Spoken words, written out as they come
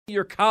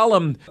Your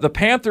column, the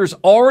Panthers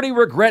already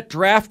regret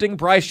drafting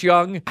Bryce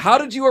Young. How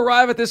did you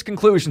arrive at this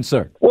conclusion,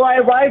 sir? Well, I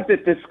arrived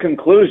at this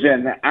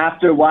conclusion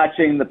after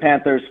watching the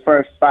Panthers'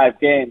 first 5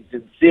 games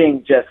and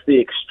seeing just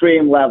the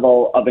extreme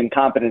level of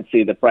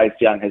incompetency that Bryce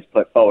Young has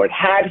put forward.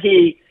 Had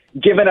he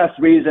given us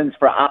reasons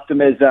for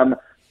optimism,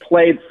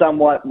 played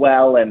somewhat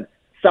well, and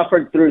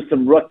suffered through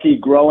some rookie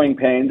growing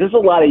pains, as a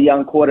lot of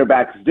young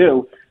quarterbacks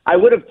do, I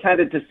would have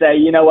tended to say,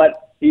 you know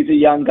what, he's a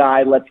young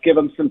guy, let's give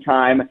him some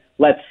time,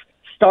 let's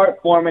start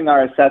forming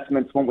our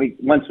assessments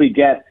once we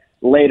get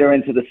later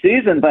into the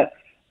season. But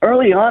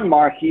early on,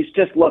 Mark, he's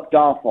just looked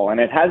awful, and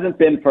it hasn't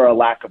been for a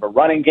lack of a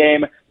running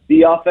game.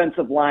 The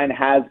offensive line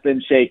has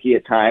been shaky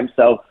at times,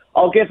 so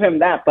I'll give him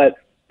that. But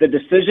the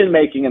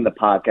decision-making in the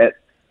pocket,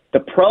 the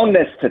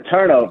proneness to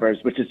turnovers,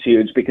 which is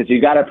huge because you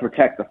got to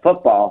protect the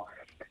football,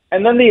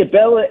 and then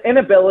the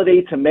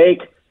inability to make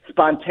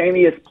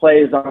spontaneous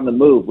plays on the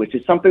move, which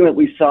is something that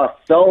we saw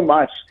so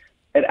much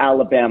at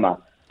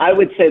Alabama. I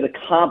would say the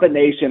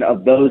combination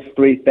of those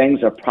 3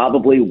 things are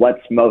probably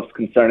what's most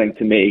concerning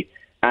to me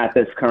at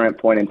this current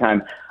point in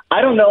time.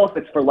 I don't know if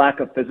it's for lack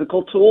of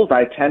physical tools.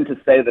 I tend to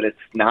say that it's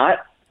not,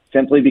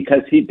 simply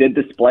because he did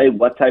display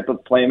what type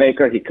of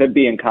playmaker he could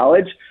be in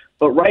college.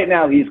 But right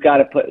now he's got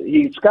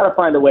to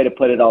find a way to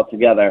put it all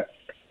together.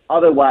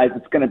 Otherwise,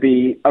 it's going to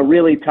be a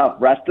really tough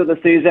rest of the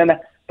season,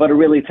 but a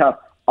really tough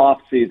off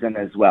season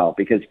as well,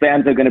 because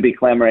fans are going to be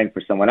clamoring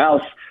for someone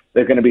else.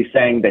 They're going to be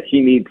saying that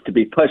he needs to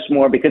be pushed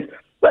more because,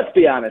 let's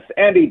be honest,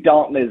 Andy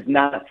Dalton is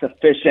not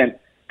sufficient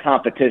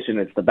competition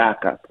as the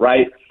backup,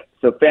 right?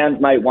 So fans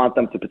might want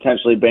them to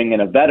potentially bring in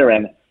a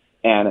veteran,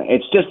 and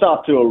it's just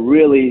off to a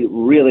really,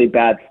 really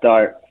bad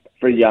start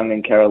for Young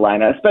in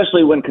Carolina,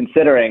 especially when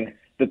considering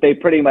that they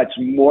pretty much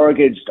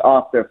mortgaged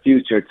off their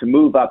future to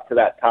move up to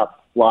that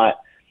top slot,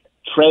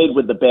 trade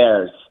with the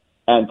Bears,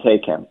 and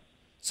take him.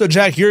 So,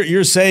 Jack,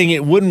 you're saying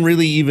it wouldn't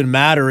really even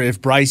matter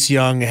if Bryce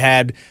Young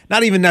had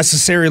not even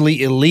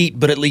necessarily elite,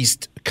 but at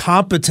least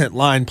competent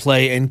line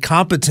play and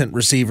competent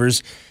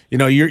receivers. You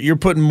know, you're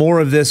putting more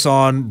of this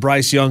on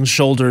Bryce Young's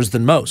shoulders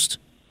than most.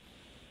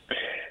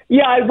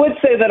 Yeah, I would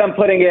say that I'm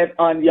putting it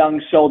on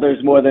Young's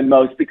shoulders more than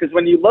most, because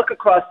when you look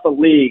across the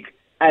league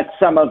at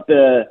some of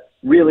the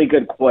really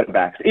good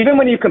quarterbacks, even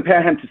when you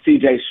compare him to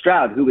C.J.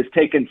 Stroud, who was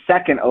taken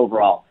 2nd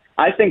overall,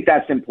 I think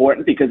that's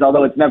important because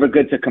although it's never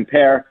good to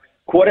compare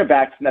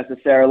quarterbacks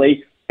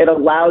necessarily, it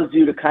allows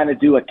you to kind of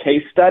do a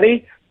case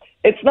study.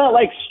 It's not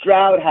like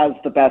Stroud has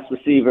the best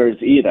receivers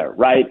either,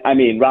 right? I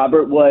mean,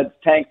 Robert Woods,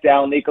 Tank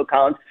Dell, Nico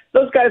Collins,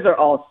 those guys are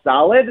all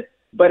solid,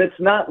 but it's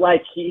not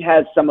like he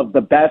has some of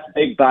the best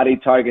big body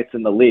targets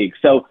in the league.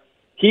 So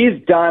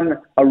he's done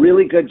a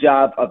really good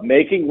job of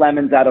making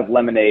lemons out of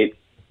lemonade,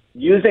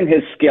 using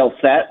his skill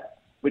set,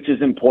 which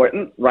is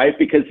important, right?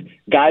 Because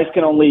guys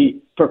can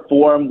only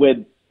perform with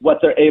what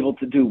they're able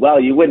to do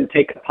well. You wouldn't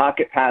take a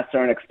pocket passer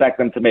and expect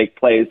them to make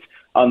plays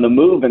on the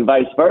move and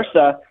vice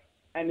versa.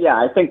 And yeah,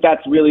 I think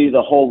that's really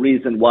the whole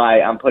reason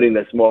why I'm putting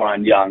this more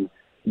on Young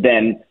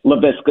than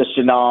Laviska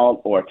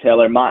Shenault or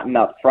Taylor Motton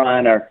up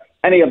front or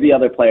any of the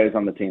other players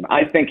on the team.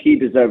 I think he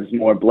deserves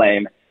more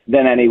blame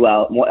than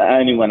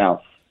anyone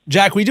else.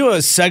 Jack, we do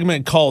a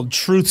segment called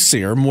Truth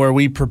Serum where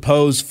we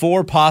propose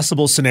 4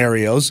 possible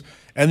scenarios,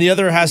 and the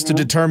other has to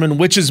determine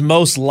which is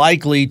most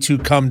likely to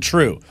come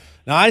true.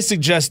 Now, I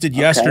suggested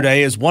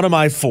yesterday as one of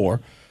my 4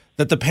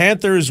 that the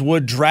Panthers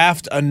would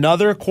draft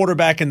another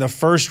quarterback in the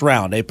first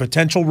round, a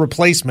potential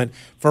replacement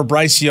for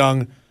Bryce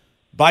Young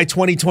by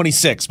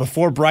 2026,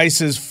 before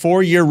Bryce's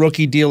 4-year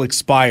rookie deal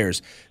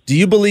expires. Do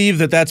you believe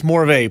that that's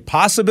more of a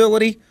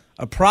possibility,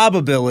 a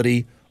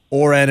probability,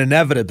 or an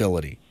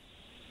inevitability?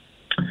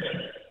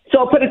 So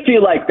I'll put it to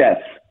you like this.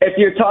 If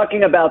you're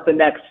talking about the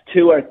next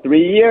 2 or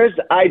 3 years,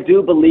 I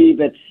do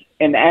believe it's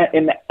an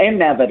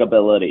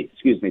inevitability.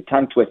 Excuse me,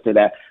 tongue twister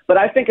there. But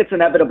I think it's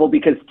inevitable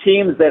because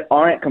teams that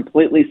aren't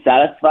completely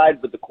satisfied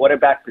with the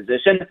quarterback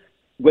position,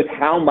 with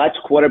how much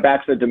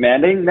quarterbacks are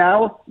demanding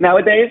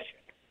nowadays,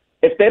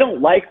 if they don't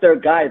like their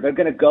guy, they're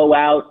going to go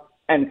out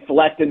and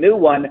select a new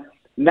one,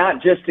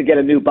 not just to get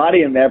a new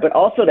body in there, but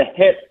also to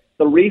hit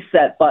the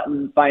reset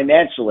button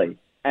financially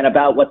and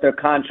about what their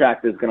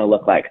contract is going to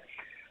look like.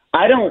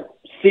 I don't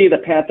see the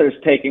Panthers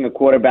taking a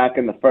quarterback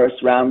in the first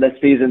round this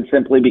season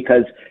simply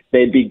because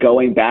they'd be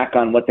going back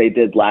on what they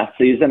did last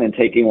season and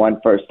taking one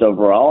first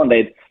overall, and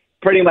they'd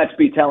pretty much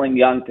be telling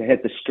Young to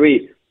hit the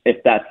street if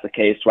that's the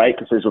case, right?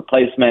 Because his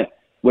replacement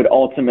would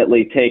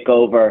ultimately take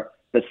over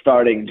the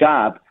starting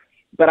job.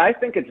 But I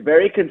think it's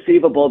very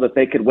conceivable that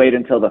they could wait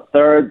until the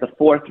 3rd, the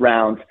 4th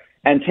round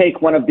and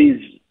take one of these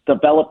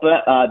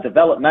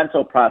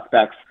developmental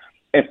prospects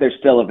if they're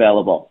still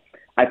available.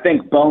 I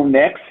think Bo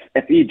Nix,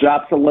 if he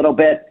drops a little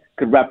bit,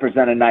 could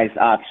represent a nice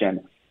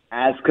option,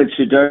 as could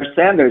Shedeur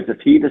Sanders if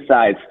he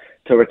decides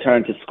to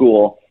return to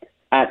school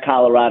at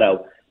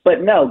Colorado.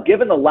 But no,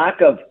 given the lack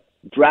of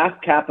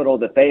draft capital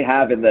that they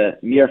have in the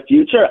near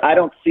future, I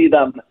don't see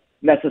them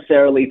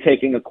necessarily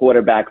taking a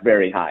quarterback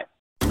very high.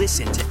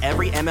 Listen to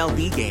every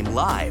MLB game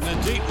live. In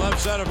the deep left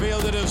center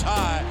field, it is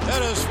high,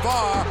 it is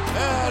far,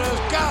 it is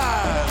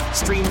gone.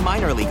 Stream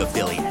minor league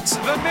affiliates.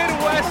 The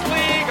Midwest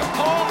League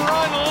home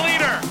run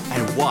leader.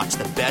 And watch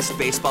the best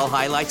baseball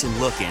highlights and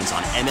look-ins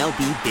on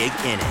MLB Big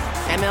Inning.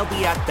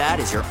 MLB At Bat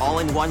is your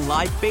all-in-one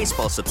live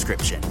baseball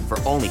subscription for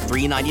only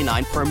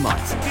 $3.99 per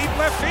month. Deep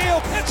left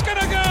field. It's going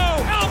to go.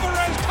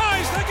 Alvarez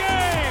ties the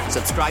game.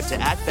 Subscribe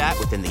to At Bat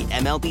within the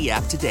MLB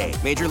app today.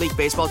 Major League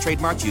Baseball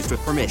trademarks used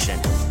with permission.